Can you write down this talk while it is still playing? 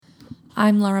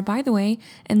I'm Laura, by the way,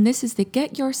 and this is the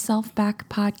Get Yourself Back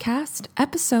podcast,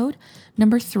 episode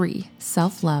number 3,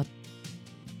 Self-Love.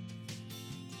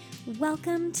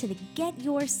 Welcome to the Get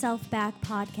Yourself Back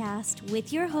podcast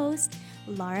with your host,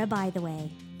 Laura, by the way.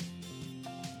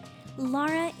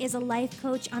 Laura is a life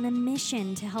coach on a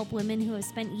mission to help women who have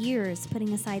spent years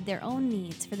putting aside their own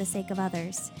needs for the sake of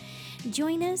others.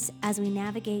 Join us as we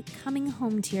navigate coming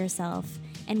home to yourself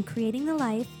and creating the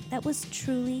life that was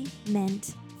truly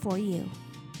meant for you.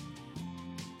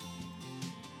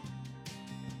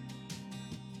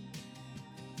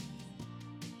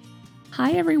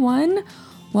 Hi, everyone.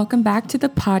 Welcome back to the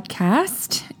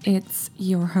podcast. It's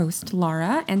your host,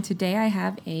 Laura, and today I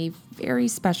have a very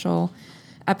special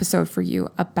episode for you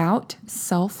about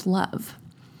self-love.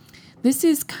 This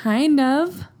is kind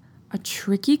of a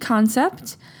tricky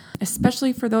concept,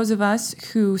 especially for those of us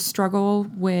who struggle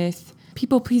with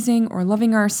people-pleasing or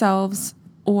loving ourselves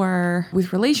or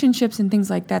with relationships and things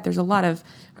like that. There's a lot of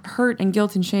hurt and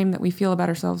guilt and shame that we feel about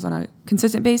ourselves on a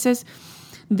consistent basis.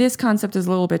 This concept is a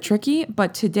little bit tricky,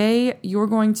 but today you're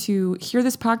going to hear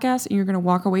this podcast and you're going to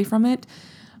walk away from it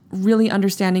really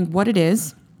understanding what it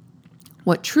is,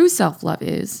 what true self-love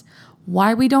is,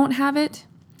 why we don't have it,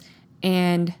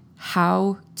 and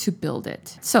how to build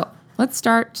it. So let's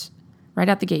start right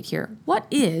out the gate here. What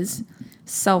is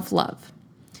self-love?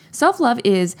 Self-love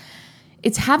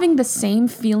it's having the same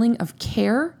feeling of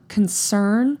care,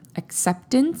 concern,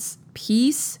 acceptance,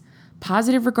 peace,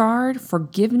 positive regard,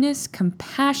 forgiveness,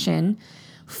 compassion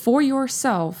for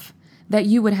yourself that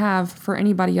you would have for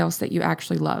anybody else that you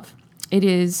actually love. It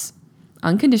is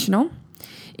unconditional.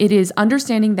 It is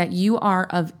understanding that you are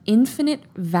of infinite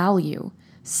value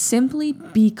simply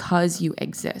because you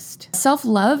exist.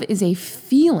 Self-love is a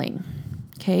feeling,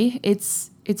 okay? It's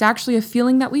actually a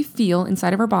feeling that we feel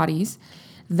inside of our bodies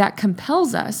that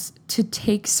compels us to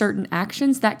take certain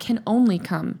actions that can only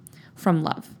come from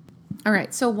love. All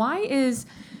right, so why is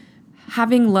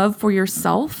having love for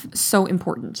yourself so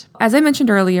important? As I mentioned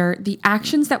earlier, the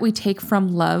actions that we take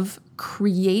from love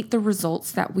create the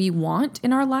results that we want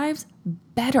in our lives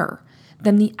better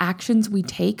than the actions we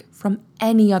take from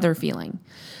any other feeling.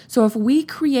 So if we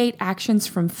create actions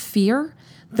from fear,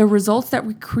 the results that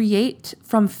we create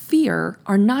from fear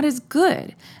are not as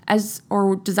good as,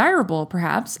 or desirable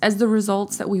perhaps, as the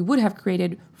results that we would have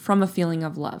created from a feeling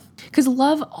of love. Because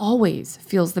love always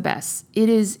feels the best. It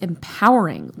is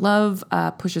empowering. Love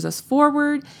pushes us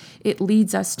forward. It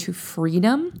leads us to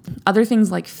freedom. Other things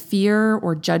like fear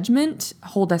or judgment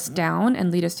hold us down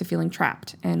and lead us to feeling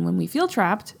trapped. And when we feel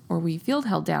trapped or we feel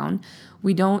held down,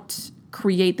 we don't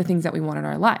create the things that we want in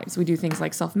our lives. We do things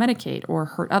like self-medicate or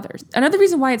hurt others. Another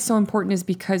reason why it's so important is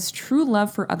because true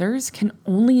love for others can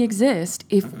only exist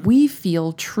if we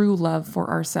feel true love for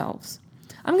ourselves.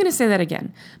 I'm going to say that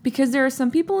again, because there are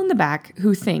some people in the back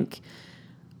who think,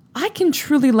 I can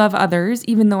truly love others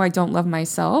even though I don't love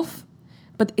myself,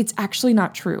 but it's actually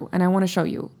not true. And I want to show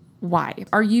you why.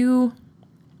 Are you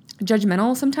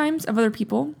judgmental sometimes of other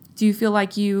people? Do you feel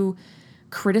like you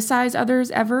criticize others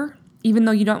ever, even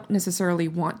though you don't necessarily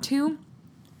want to?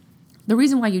 The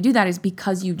reason why you do that is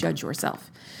because you judge yourself.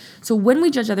 So when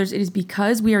we judge others, it is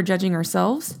because we are judging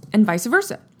ourselves and vice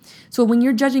versa. So when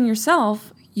you're judging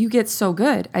yourself, you get so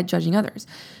good at judging others.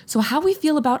 So how we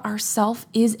feel about ourselves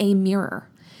is a mirror.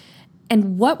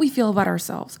 And what we feel about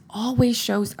ourselves always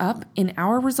shows up in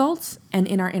our results and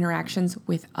in our interactions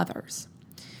with others.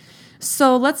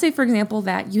 So let's say, for example,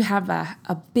 that you have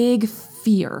a big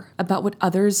fear about what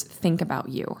others think about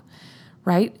you,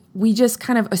 right? We just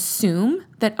kind of assume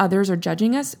that others are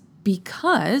judging us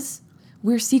because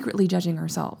we're secretly judging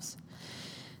ourselves.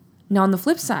 Now, on the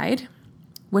flip side,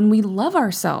 when we love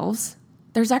ourselves,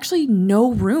 there's actually no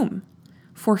room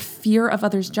for fear of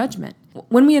others' judgment.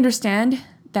 When we understand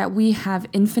that we have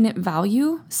infinite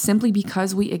value simply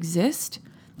because we exist,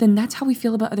 then that's how we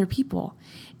feel about other people.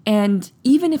 And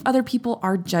even if other people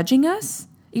are judging us,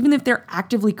 even if they're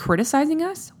actively criticizing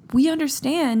us, we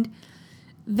understand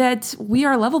that we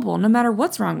are lovable no matter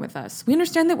what's wrong with us. We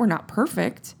understand that we're not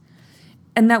perfect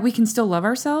and that we can still love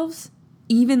ourselves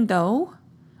even though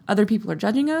other people are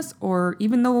judging us, or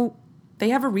even though they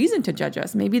have a reason to judge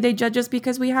us. Maybe they judge us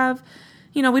because we have,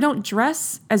 we don't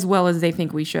dress as well as they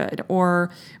think we should, or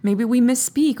maybe we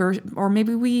misspeak, or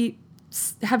maybe we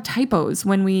have typos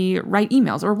when we write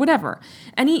emails or whatever.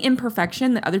 Any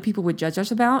imperfection that other people would judge us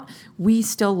about, we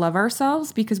still love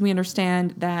ourselves because we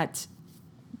understand that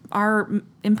our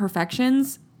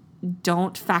imperfections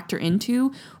don't factor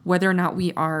into whether or not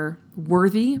we are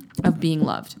worthy of being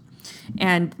loved.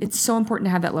 And it's so important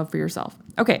to have that love for yourself.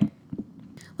 Okay,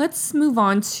 let's move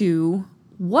on to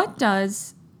what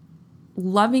does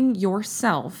loving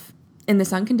yourself in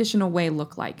this unconditional way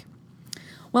look like?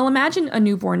 Well, imagine a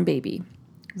newborn baby,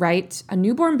 right? A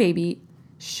newborn baby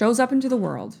shows up into the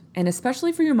world, and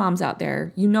especially for your moms out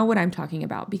there, you know what I'm talking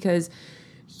about, because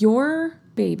your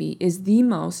baby is the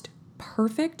most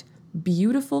perfect,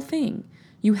 beautiful thing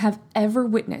you have ever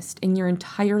witnessed in your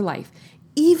entire life,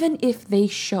 even if they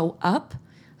show up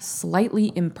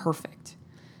slightly imperfect.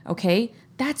 Okay?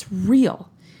 That's real,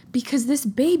 because this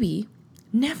baby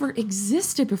never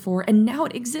existed before, and now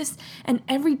it exists, and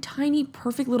every tiny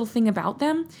perfect little thing about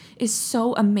them is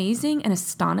so amazing and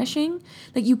astonishing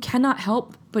that you cannot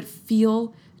help but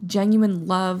feel genuine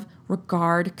love,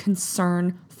 regard,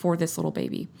 concern for this little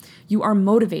baby. You are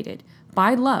motivated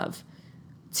by love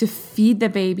to feed the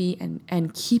baby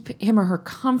and keep him or her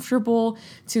comfortable,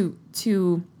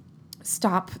 to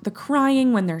stop the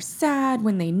crying when they're sad,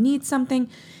 when they need something.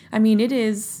 I mean, it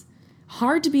is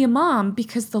hard to be a mom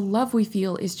because the love we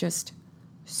feel is just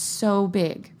so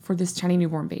big for this tiny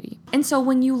newborn baby. And so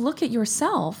when you look at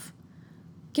yourself,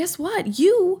 guess what?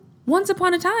 You, once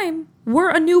upon a time, were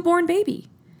a newborn baby.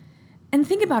 And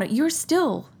think about it, you're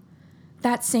still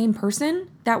that same person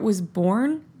that was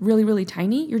born really, really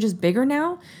tiny. You're just bigger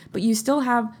now, but you still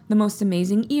have the most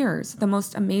amazing ears, the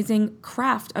most amazing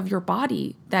craft of your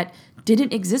body that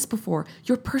didn't exist before.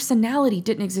 Your personality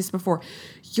didn't exist before.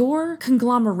 Your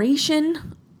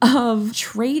conglomeration of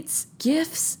traits,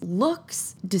 gifts,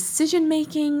 looks,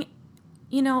 decision-making,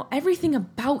 everything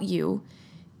about you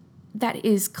that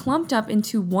is clumped up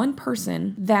into one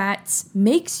person that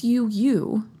makes you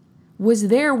you was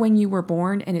there when you were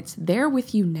born, and it's there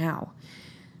with you now.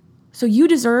 So you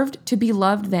deserved to be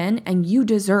loved then, and you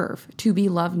deserve to be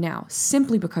loved now,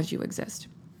 simply because you exist.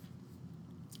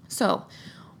 So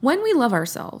when we love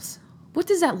ourselves, what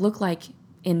does that look like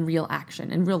in real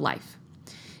action, in real life?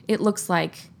 It looks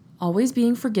like always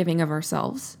being forgiving of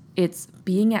ourselves. It's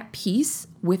being at peace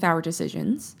with our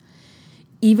decisions,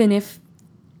 even if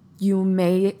you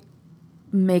may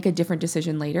make a different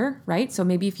decision later, right? So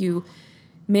maybe if you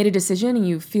made a decision and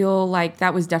you feel like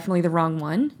that was definitely the wrong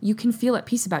one, you can feel at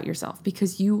peace about yourself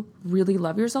because you really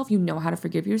love yourself. You know how to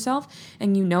forgive yourself,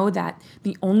 and you know that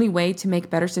the only way to make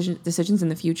better decisions in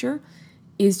the future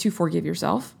is to forgive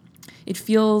yourself. It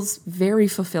feels very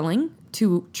fulfilling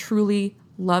to truly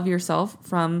love yourself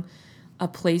from a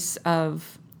place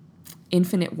of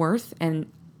infinite worth and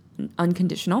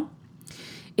unconditional.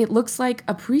 It looks like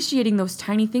appreciating those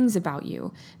tiny things about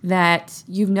you that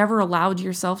you've never allowed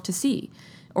yourself to see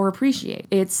or appreciate.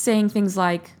 It's saying things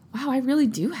like, wow, I really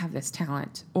do have this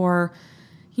talent. Or,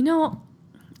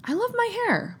 I love my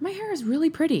hair. My hair is really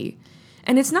pretty.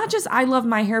 And it's not just I love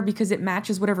my hair because it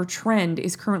matches whatever trend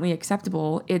is currently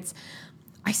acceptable. It's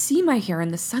I see my hair in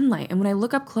the sunlight, and when I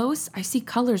look up close, I see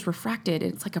colors refracted.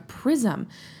 It's like a prism.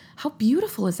 How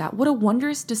beautiful is that? What a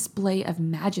wondrous display of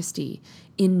majesty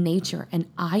in nature, and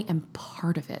I am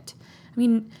part of it. I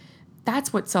mean,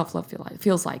 that's what self-love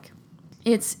feels like.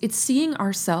 It's seeing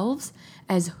ourselves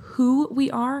as who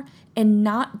we are and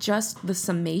not just the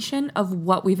summation of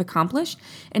what we've accomplished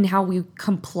and how we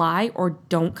comply or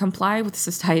don't comply with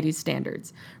society's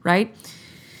standards, right?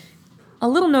 A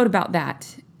little note about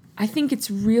that. I think it's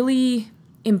really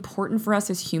important for us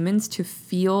as humans to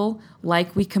feel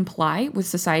like we comply with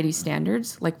society's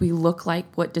standards, like we look like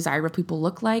what desirable people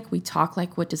look like, we talk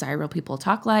like what desirable people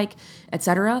talk like,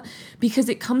 etc., because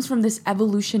it comes from this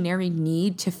evolutionary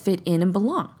need to fit in and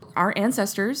belong. Our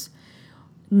ancestors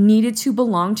needed to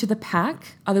belong to the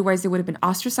pack, otherwise they would have been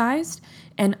ostracized,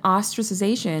 and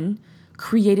ostracization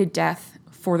created death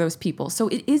for those people. So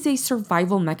it is a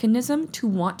survival mechanism to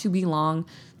want to belong,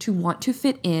 to want to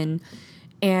fit in,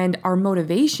 and our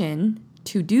motivation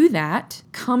to do that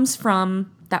comes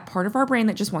from that part of our brain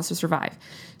that just wants to survive.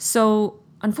 So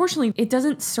unfortunately, it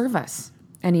doesn't serve us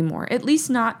anymore, at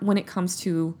least not when it comes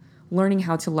to learning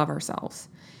how to love ourselves.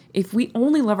 If we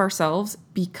only love ourselves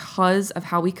because of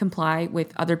how we comply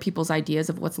with other people's ideas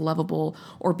of what's lovable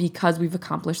or because we've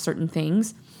accomplished certain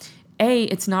things, A,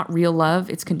 it's not real love,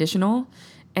 it's conditional,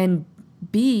 and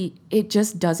B, it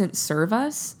just doesn't serve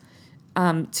us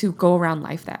to go around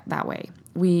life that way.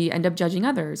 We end up judging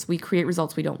others. We create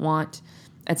results we don't want,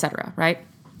 etc., right?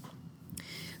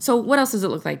 So what else does it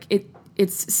look like?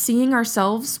 It's seeing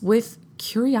ourselves with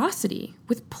curiosity,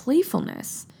 with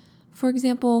playfulness. For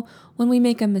example, when we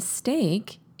make a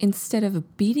mistake, instead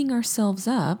of beating ourselves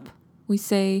up, we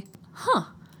say,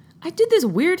 I did this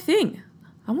weird thing.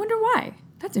 I wonder why.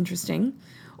 That's interesting.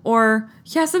 Or,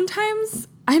 yeah, sometimes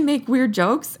I make weird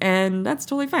jokes and that's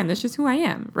totally fine. That's just who I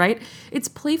am, right? It's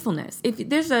playfulness. If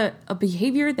there's a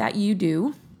behavior that you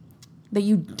do that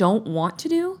you don't want to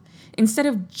do, instead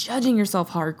of judging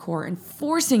yourself hardcore and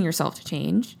forcing yourself to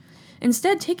change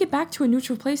Instead, take it back to a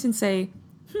neutral place and say,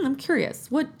 I'm curious.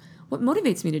 What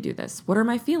motivates me to do this? What are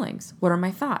my feelings? What are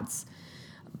my thoughts?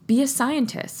 Be a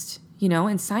scientist,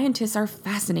 and scientists are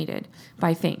fascinated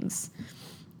by things.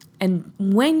 And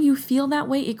when you feel that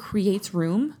way, it creates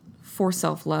room for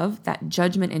self-love that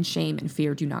judgment and shame and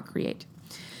fear do not create.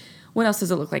 What else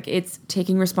does it look like? It's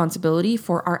taking responsibility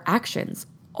for our actions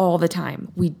all the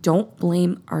time. We don't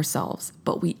blame ourselves,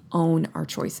 but we own our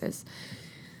choices.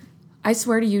 I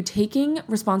swear to you, taking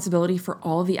responsibility for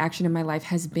all of the action in my life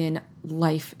has been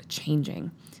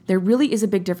life-changing. There really is a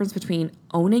big difference between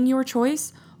owning your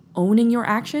choice, owning your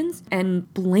actions,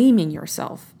 and blaming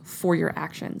yourself for your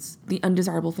actions, the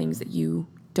undesirable things that you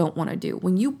don't want to do.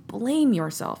 When you blame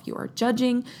yourself, you are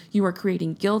judging, you are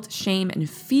creating guilt, shame, and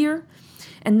fear,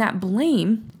 and that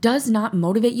blame does not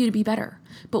motivate you to be better.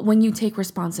 But when you take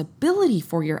responsibility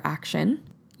for your action,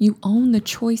 you own the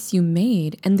choice you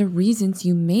made and the reasons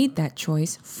you made that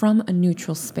choice from a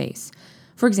neutral space.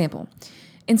 For example,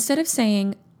 instead of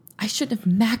saying, I shouldn't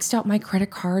have maxed out my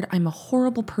credit card, I'm a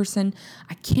horrible person,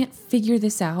 I can't figure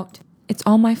this out, it's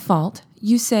all my fault,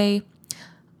 you say,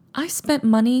 I spent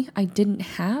money I didn't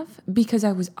have because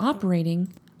I was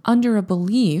operating under a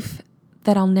belief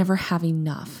that I'll never have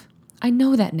enough. I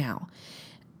know that now.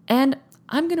 And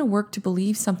I'm going to work to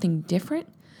believe something different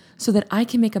so that I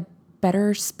can make a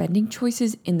better spending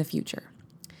choices in the future.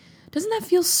 Doesn't that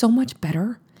feel so much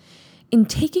better? In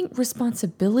taking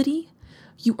responsibility,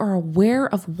 you are aware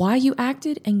of why you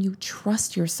acted and you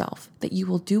trust yourself that you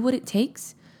will do what it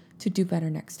takes to do better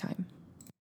next time.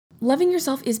 Loving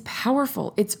yourself is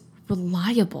powerful. It's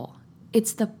reliable.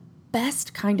 It's the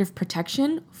best kind of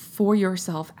protection for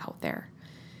yourself out there.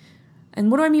 And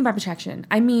what do I mean by protection?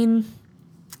 I mean,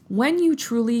 when you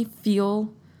truly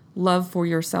feel love for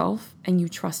yourself and you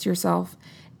trust yourself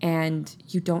and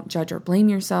you don't judge or blame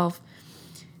yourself,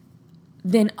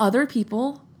 then other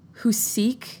people who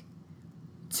seek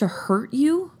to hurt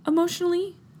you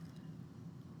emotionally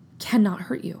cannot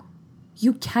hurt you.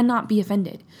 You cannot be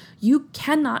offended. You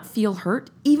cannot feel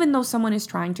hurt even though someone is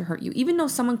trying to hurt you, even though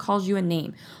someone calls you a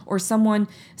name or someone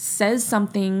says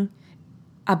something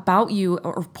about you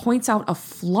or points out a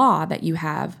flaw that you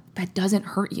have that doesn't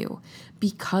hurt you,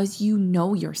 because you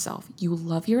know yourself, you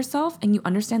love yourself, and you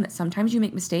understand that sometimes you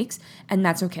make mistakes and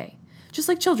that's okay. Just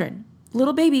like children,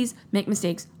 little babies make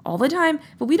mistakes all the time,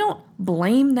 but we don't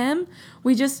blame them.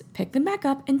 We just pick them back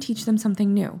up and teach them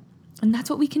something new. And that's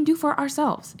what we can do for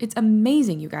ourselves. It's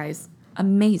amazing, you guys.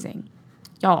 Amazing.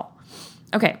 Y'all.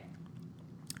 Okay.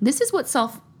 This is what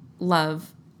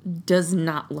self-love does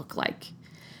not look like.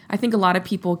 I think a lot of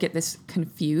people get this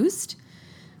confused,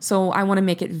 so I want to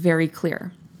make it very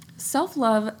clear.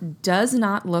 Self-love does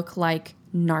not look like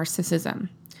narcissism.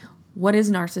 What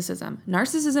is narcissism?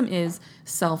 Narcissism is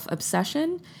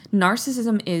self-obsession.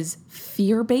 Narcissism is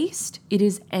fear-based. It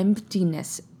is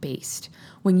emptiness-based.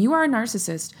 When you are a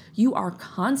narcissist, you are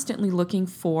constantly looking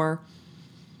for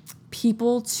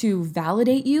people to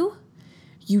validate you.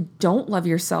 You don't love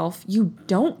yourself. You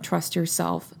don't trust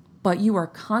yourself, but you are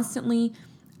constantly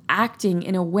acting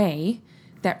in a way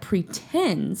that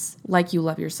pretends like you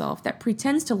love yourself, that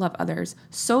pretends to love others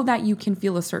so that you can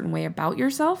feel a certain way about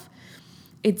yourself.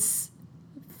 It's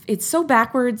so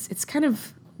backwards. It's kind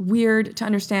of weird to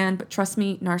understand, but trust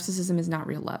me, narcissism is not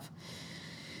real love.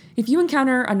 If you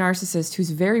encounter a narcissist who's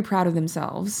very proud of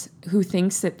themselves, who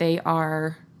thinks that they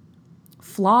are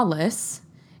flawless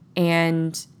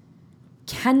and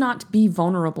cannot be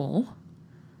vulnerable,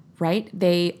 right?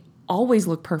 They always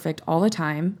look perfect all the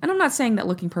time. And I'm not saying that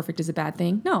looking perfect is a bad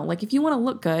thing. No, like if you want to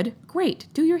look good, great.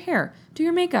 Do your hair, do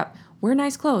your makeup, wear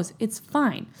nice clothes. It's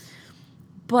fine.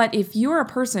 But if you're a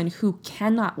person who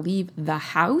cannot leave the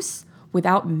house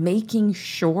without making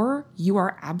sure you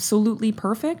are absolutely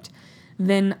perfect,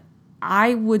 then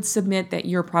I would submit that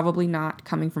you're probably not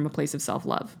coming from a place of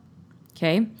self-love.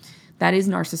 Okay? That is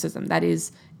narcissism. That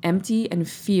is empty and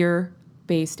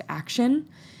fear-based action.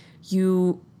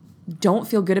 You don't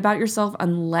feel good about yourself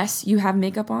unless you have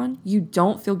makeup on. You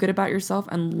don't feel good about yourself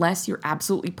unless you're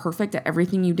absolutely perfect at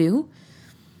everything you do.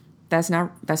 That's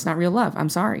not real love. I'm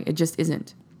sorry. It just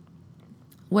isn't.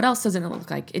 What else doesn't it look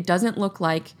like? It doesn't look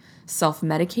like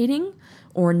self-medicating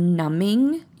or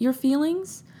numbing your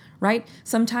feelings, right?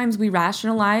 Sometimes we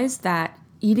rationalize that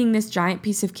eating this giant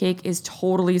piece of cake is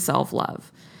totally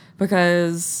self-love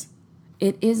because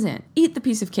it isn't. Eat the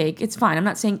piece of cake. It's fine. I'm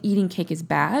not saying eating cake is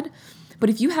bad, but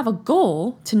if you have a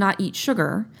goal to not eat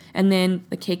sugar and then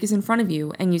the cake is in front of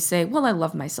you and you say, well, I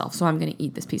love myself, so I'm going to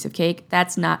eat this piece of cake,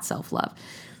 that's not self-love.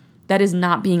 That is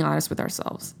not being honest with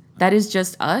ourselves. That is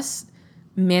just us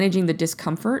managing the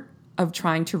discomfort of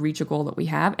trying to reach a goal that we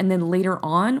have. And then later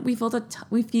on, we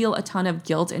feel a ton of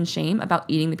guilt and shame about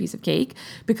eating the piece of cake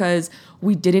because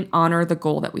we didn't honor the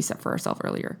goal that we set for ourselves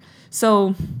earlier.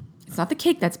 So it's not the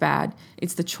cake that's bad.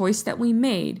 It's the choice that we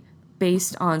made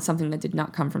based on something that did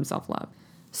not come from self-love.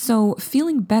 So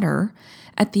feeling better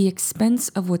at the expense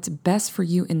of what's best for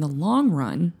you in the long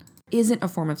run isn't a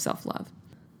form of self-love.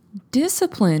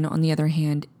 Discipline, on the other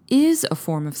hand, is a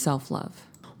form of self-love.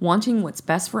 Wanting what's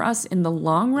best for us in the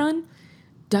long run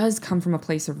does come from a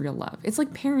place of real love. It's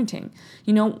like parenting.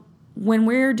 When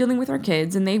we're dealing with our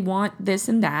kids and they want this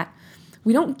and that,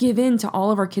 we don't give in to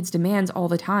all of our kids' demands all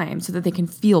the time so that they can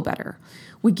feel better.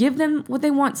 We give them what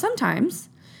they want sometimes,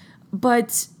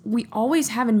 but we always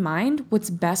have in mind what's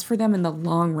best for them in the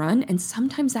long run, and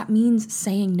sometimes that means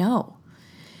saying no.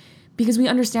 Because we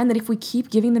understand that if we keep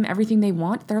giving them everything they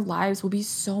want, their lives will be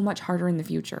so much harder in the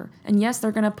future. And yes,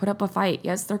 they're going to put up a fight.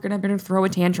 Yes, they're going to throw a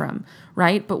tantrum,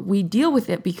 right? But we deal with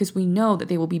it because we know that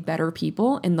they will be better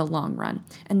people in the long run.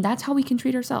 And that's how we can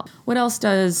treat ourselves. What else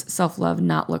does self-love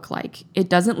not look like? It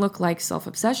doesn't look like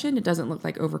self-obsession. It doesn't look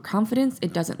like overconfidence.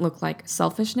 It doesn't look like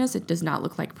selfishness. It does not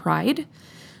look like pride.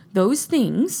 Those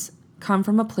things come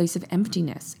from a place of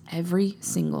emptiness every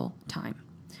single time.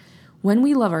 When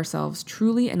we love ourselves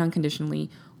truly and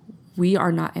unconditionally, we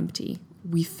are not empty.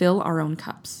 We fill our own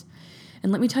cups.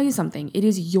 And let me tell you something. It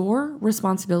is your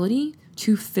responsibility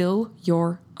to fill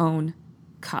your own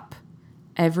cup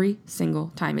every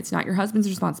single time. It's not your husband's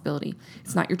responsibility.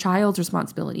 It's not your child's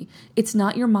responsibility. It's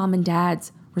not your mom and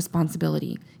dad's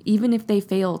responsibility. Even if they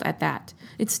failed at that,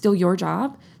 it's still your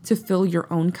job to fill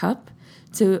your own cup,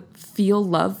 to feel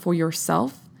love for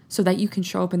yourself so that you can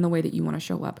show up in the way that you want to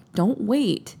show up. Don't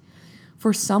wait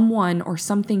for someone or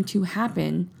something to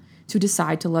happen to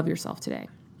decide to love yourself today.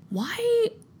 Why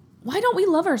don't we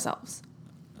love ourselves?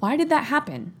 Why did that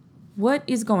happen? What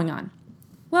is going on?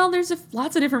 Well, there's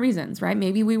lots of different reasons, right?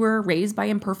 Maybe we were raised by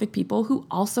imperfect people who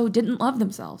also didn't love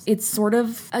themselves. It's sort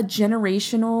of a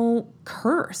generational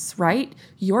curse, right?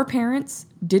 Your parents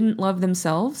didn't love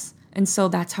themselves, and so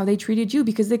that's how they treated you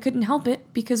because they couldn't help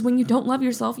it, because when you don't love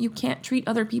yourself, you can't treat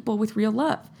other people with real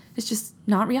love. It's just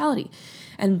not reality.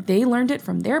 And they learned it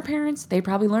from their parents. They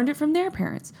probably learned it from their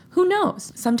parents. Who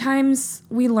knows? Sometimes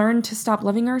we learn to stop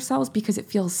loving ourselves because it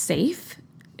feels safe.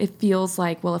 It feels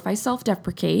like, well, if I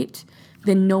self-deprecate,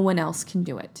 then no one else can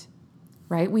do it,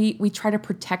 right? We try to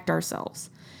protect ourselves.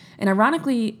 And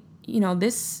ironically,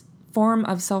 this form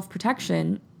of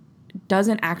self-protection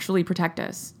doesn't actually protect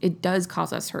us. It does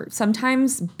cause us hurt.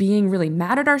 Sometimes being really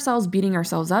mad at ourselves, beating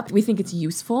ourselves up, we think it's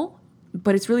useful,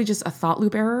 but it's really just a thought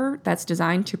loop error that's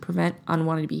designed to prevent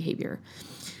unwanted behavior.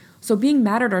 So being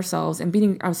mad at ourselves and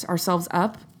beating ourselves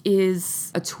up is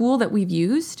a tool that we've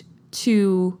used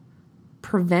to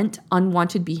prevent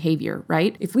unwanted behavior,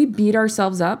 right? If we beat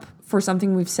ourselves up for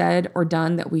something we've said or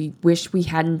done that we wish we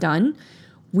hadn't done,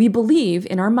 we believe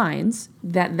in our minds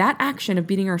that that action of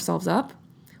beating ourselves up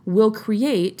will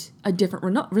create a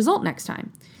different result next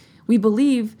time. We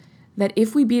believe that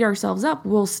if we beat ourselves up,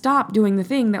 we'll stop doing the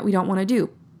thing that we don't want to do.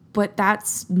 But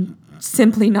that's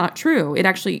simply not true. It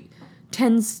actually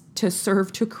tends to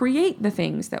serve to create the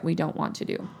things that we don't want to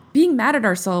do. Being mad at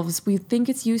ourselves, we think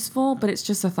it's useful, but it's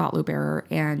just a thought loop error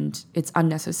and it's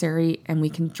unnecessary, and we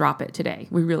can drop it today.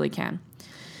 We really can.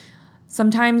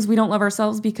 Sometimes we don't love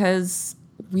ourselves because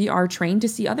we are trained to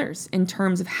see others in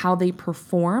terms of how they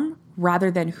perform rather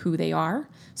than who they are.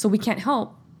 So we can't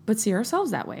help but see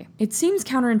ourselves that way. It seems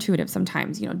counterintuitive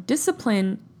sometimes.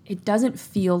 Discipline, it doesn't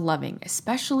feel loving,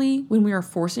 especially when we are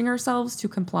forcing ourselves to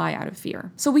comply out of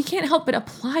fear. So we can't help but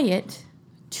apply it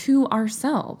to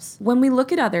ourselves. When we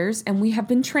look at others and we have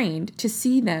been trained to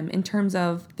see them in terms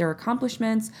of their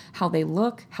accomplishments, how they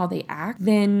look, how they act,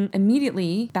 then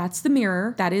immediately that's the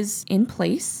mirror that is in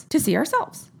place to see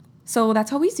ourselves. So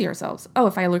that's how we see ourselves. Oh,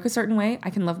 if I look a certain way, I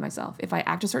can love myself. If I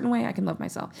act a certain way, I can love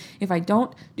myself. If I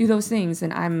don't do those things,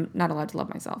 then I'm not allowed to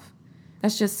love myself.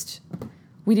 That's just,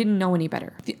 we didn't know any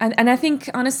better. And I think,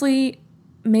 honestly,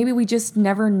 maybe we just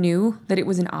never knew that it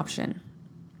was an option.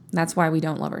 That's why we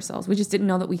don't love ourselves. We just didn't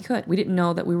know that we could. We didn't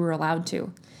know that we were allowed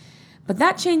to. But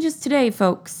that changes today,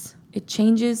 folks. It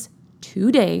changes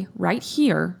today, right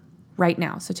here, right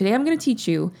now. So today I'm going to teach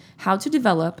you how to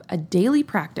develop a daily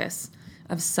practice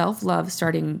of self-love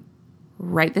starting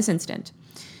right this instant.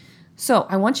 So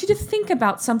I want you to think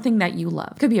about something that you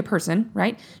love. It could be a person,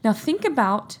 right? Now think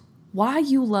about why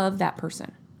you love that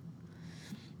person.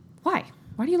 Why?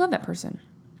 Why do you love that person?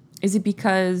 Is it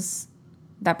because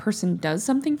that person does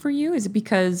something for you? Is it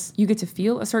because you get to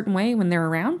feel a certain way when they're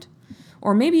around?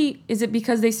 Or maybe is it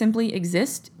because they simply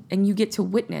exist and you get to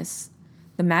witness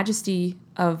the majesty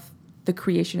of the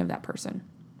creation of that person?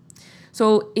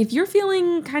 So if you're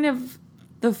feeling kind of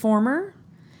the former,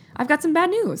 I've got some bad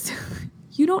news.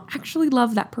 You don't actually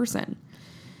love that person.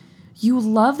 You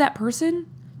love that person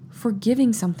for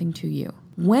giving something to you.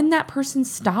 When that person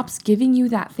stops giving you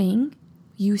that thing,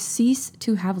 you cease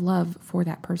to have love for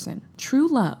that person. True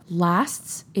love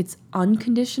lasts. It's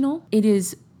unconditional. It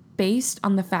is based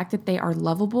on the fact that they are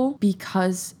lovable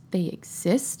because they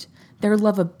exist. Their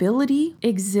lovability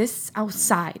exists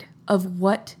outside of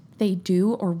what they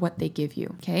do or what they give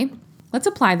you, okay? Let's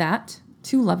apply that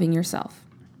to loving yourself.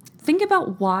 Think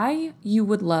about why you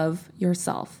would love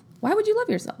yourself. Why would you love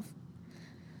yourself?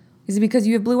 Is it because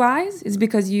you have blue eyes? Is it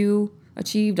because you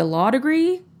achieved a law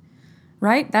degree?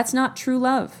 Right? That's not true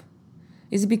love.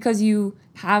 Is it because you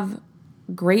have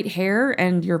great hair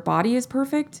and your body is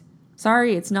perfect?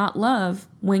 Sorry, it's not love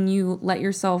when you let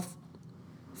yourself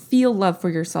feel love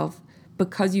for yourself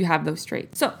because you have those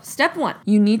traits. So, step 1,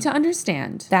 you need to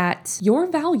understand that your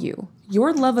value,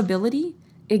 your lovability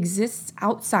exists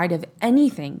outside of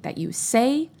anything that you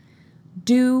say,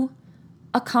 do,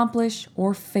 accomplish,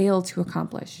 or fail to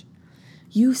accomplish.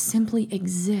 You simply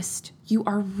exist. You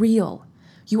are real.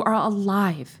 You are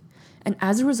alive. And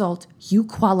as a result, you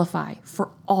qualify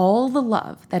for all the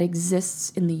love that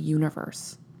exists in the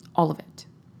universe. All of it.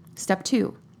 Step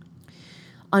 2,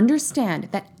 understand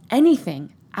that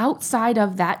anything outside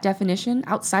of that definition,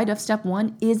 outside of step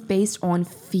 1, is based on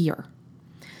fear.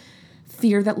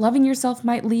 Fear that loving yourself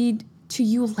might lead to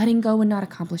you letting go and not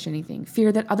accomplish anything.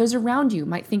 Fear that others around you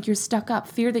might think you're stuck up.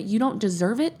 Fear that you don't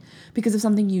deserve it because of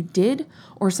something you did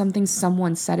or something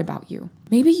someone said about you.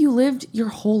 Maybe you lived your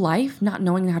whole life not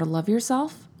knowing how to love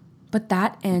yourself, but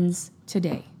that ends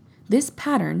today. This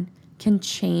pattern can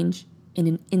change in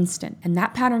an instant, and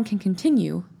that pattern can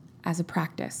continue as a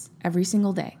practice every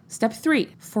single day. Step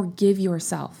 3, forgive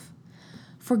yourself.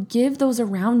 Forgive those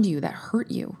around you that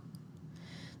hurt you.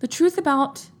 The truth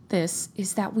about this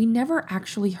is that we never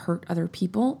actually hurt other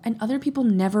people, and other people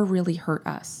never really hurt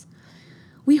us.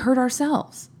 We hurt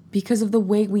ourselves because of the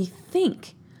way we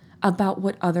think about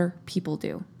what other people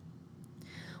do.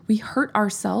 We hurt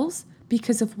ourselves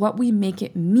because of what we make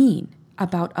it mean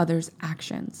about others'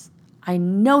 actions. I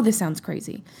know this sounds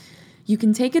crazy. You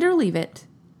can take it or leave it,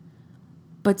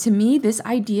 but to me, this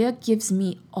idea gives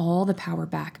me all the power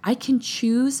back. I can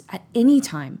choose at any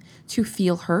time to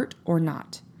feel hurt or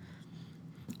not.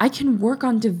 I can work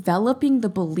on developing the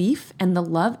belief and the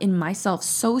love in myself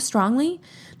so strongly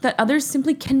that others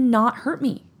simply cannot hurt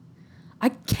me. I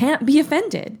can't be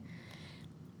offended.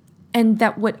 And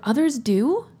that what others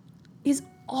do is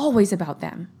always about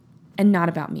them and not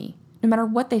about me. No matter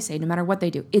what they say, no matter what they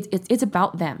do, it's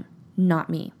about them, not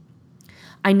me.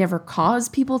 I never cause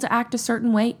people to act a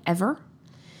certain way, ever.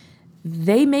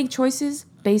 They make choices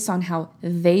based on how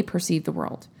they perceive the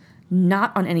world,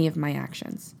 not on any of my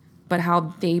actions, but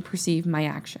how they perceive my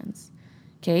actions.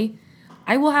 Okay?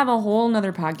 I will have a whole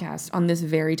nother podcast on this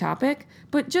very topic,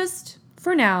 but just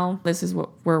for now, this is where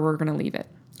we're going to leave it.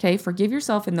 Okay? Forgive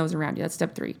yourself and those around you. That's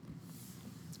step 3.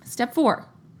 Step 4,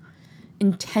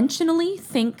 intentionally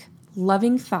think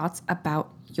loving thoughts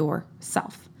about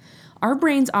yourself. Our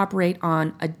brains operate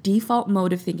on a default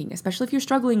mode of thinking, especially if you're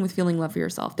struggling with feeling love for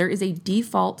yourself. There is a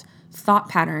default thought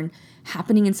pattern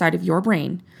happening inside of your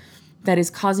brain that is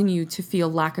causing you to feel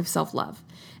lack of self-love.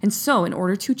 And so in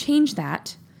order to change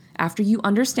that, after you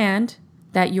understand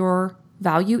that your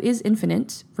value is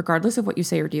infinite, regardless of what you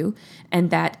say or do, and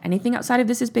that anything outside of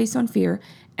this is based on fear,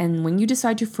 and when you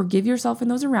decide to forgive yourself and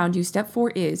those around you, step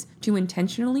 4 is to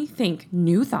intentionally think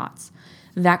new thoughts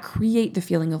that create the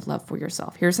feeling of love for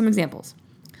yourself. Here are some examples.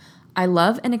 I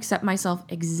love and accept myself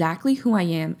exactly who I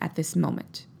am at this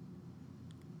moment.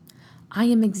 I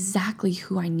am exactly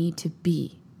who I need to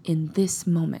be in this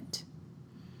moment.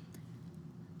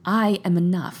 I am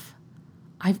enough.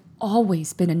 I've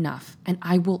always been enough, and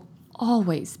I will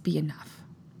always be enough.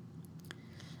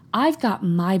 I've got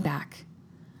my back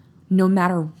no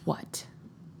matter what.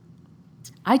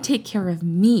 I take care of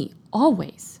me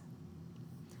always.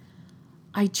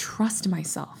 I trust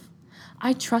myself.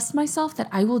 I trust myself that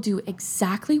I will do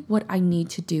exactly what I need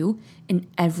to do in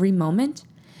every moment,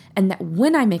 and that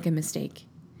when I make a mistake,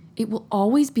 it will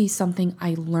always be something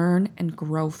I learn and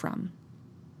grow from.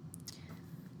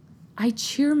 I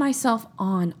cheer myself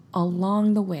on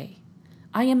along the way.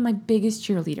 I am my biggest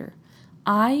cheerleader.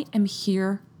 I am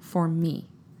here for me.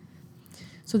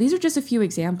 So these are just a few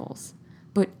examples,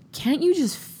 but can't you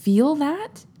just feel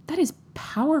that? That is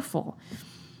powerful.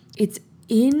 It's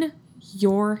in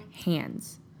your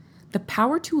hands. The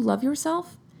power to love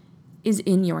yourself is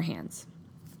in your hands.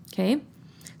 Okay?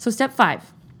 So step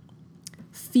 5,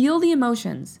 feel the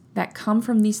emotions that come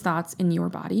from these thoughts in your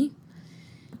body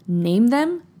name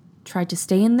them, try to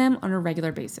stay in them on a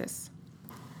regular basis.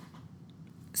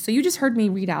 So you just heard me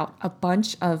read out a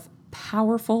bunch of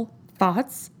powerful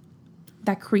thoughts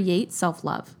that create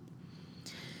self-love.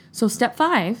 So step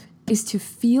 5 is to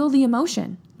feel the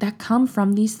emotion that come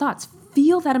from these thoughts.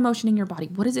 Feel that emotion in your body.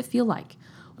 What does it feel like?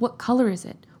 What color is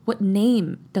it? What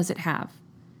name does it have?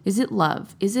 Is it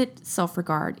love? Is it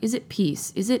self-regard? Is it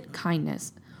peace? Is it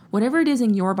kindness? Whatever it is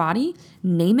in your body,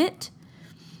 name it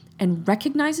and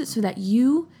recognize it so that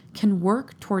you can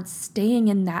work towards staying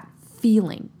in that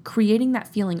feeling, creating that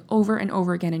feeling over and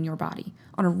over again in your body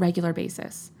on a regular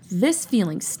basis. This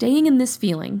feeling, staying in this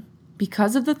feeling,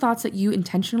 because of the thoughts that you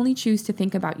intentionally choose to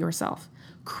think about yourself,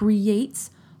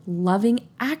 creates loving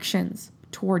actions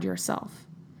toward yourself.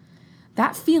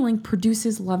 That feeling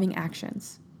produces loving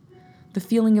actions. The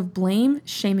feeling of blame,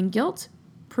 shame, and guilt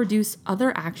produce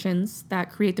other actions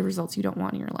that create the results you don't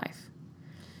want in your life.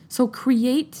 So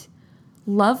create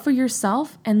love for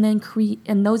yourself, and then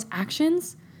and those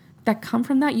actions that come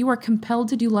from that, you are compelled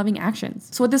to do loving actions.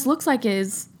 So what this looks like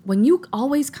is when you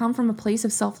always come from a place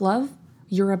of self-love,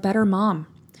 you're a better mom,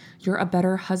 you're a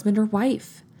better husband or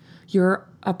wife, you're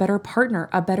a better partner,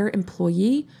 a better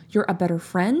employee, you're a better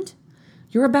friend,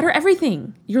 you're a better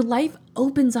everything. Your life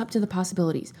opens up to the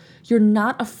possibilities. You're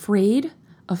not afraid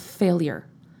of failure.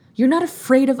 You're not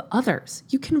afraid of others.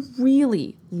 You can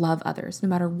really love others no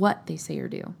matter what they say or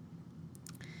do.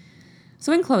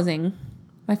 So in closing,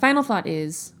 my final thought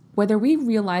is, whether we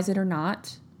realize it or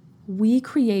not, we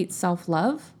create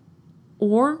self-love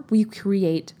or we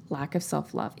create lack of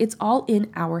self-love. It's all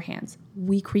in our hands.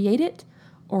 We create it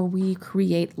or we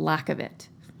create lack of it.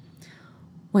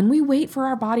 When we wait for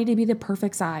our body to be the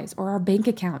perfect size, or our bank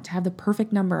account to have the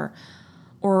perfect number,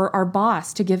 or our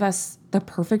boss to give us the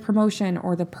perfect promotion,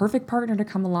 or the perfect partner to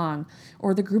come along,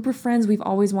 or the group of friends we've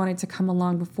always wanted to come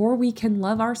along before we can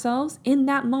love ourselves, in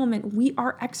that moment, we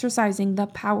are exercising the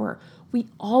power we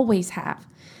always have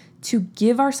to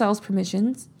give ourselves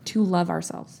permission to love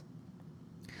ourselves.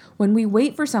 When we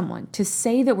wait for someone to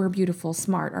say that we're beautiful,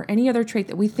 smart, or any other trait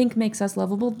that we think makes us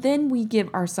lovable, then we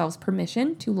give ourselves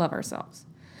permission to love ourselves.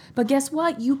 But guess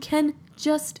what? You can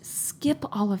just skip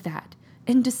all of that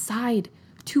and decide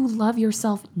to love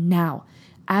yourself now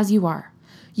as you are.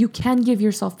 You can give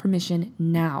yourself permission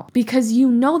now because you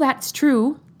know that's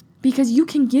true, because you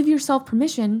can give yourself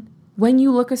permission when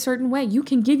you look a certain way. You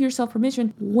can give yourself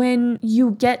permission when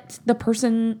you get the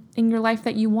person in your life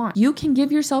that you want. You can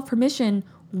give yourself permission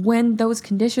when those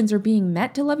conditions are being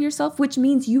met to love yourself, which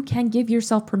means you can give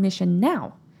yourself permission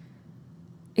now.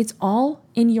 It's all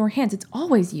in your hands. It's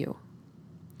always you.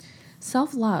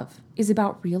 Self-love is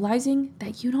about realizing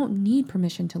that you don't need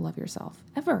permission to love yourself,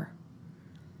 ever.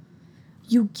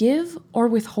 You give or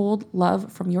withhold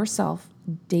love from yourself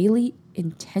daily,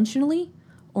 intentionally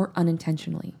or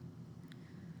unintentionally.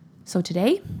 So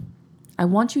today, I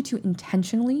want you to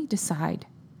intentionally decide,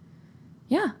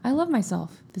 yeah, I love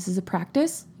myself. This is a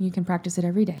practice. You can practice it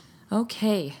every day.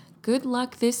 Okay, good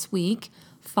luck this week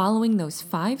following those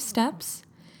 5 steps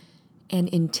and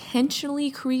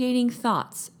intentionally creating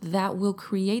thoughts that will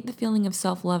create the feeling of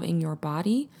self-love in your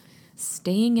body,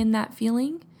 staying in that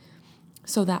feeling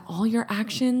so that all your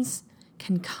actions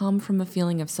can come from a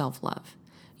feeling of self-love.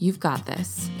 You've got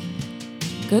this.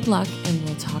 Good luck, and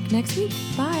we'll talk next week.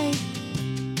 Bye.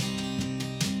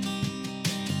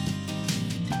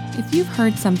 If you've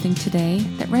heard something today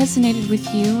that resonated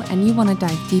with you and you want to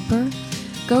dive deeper,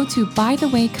 go to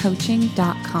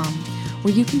bythewaycoaching.com,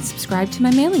 where you can subscribe to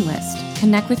my mailing list,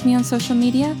 connect with me on social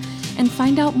media, and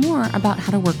find out more about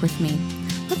how to work with me.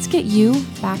 Let's get you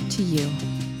back to you.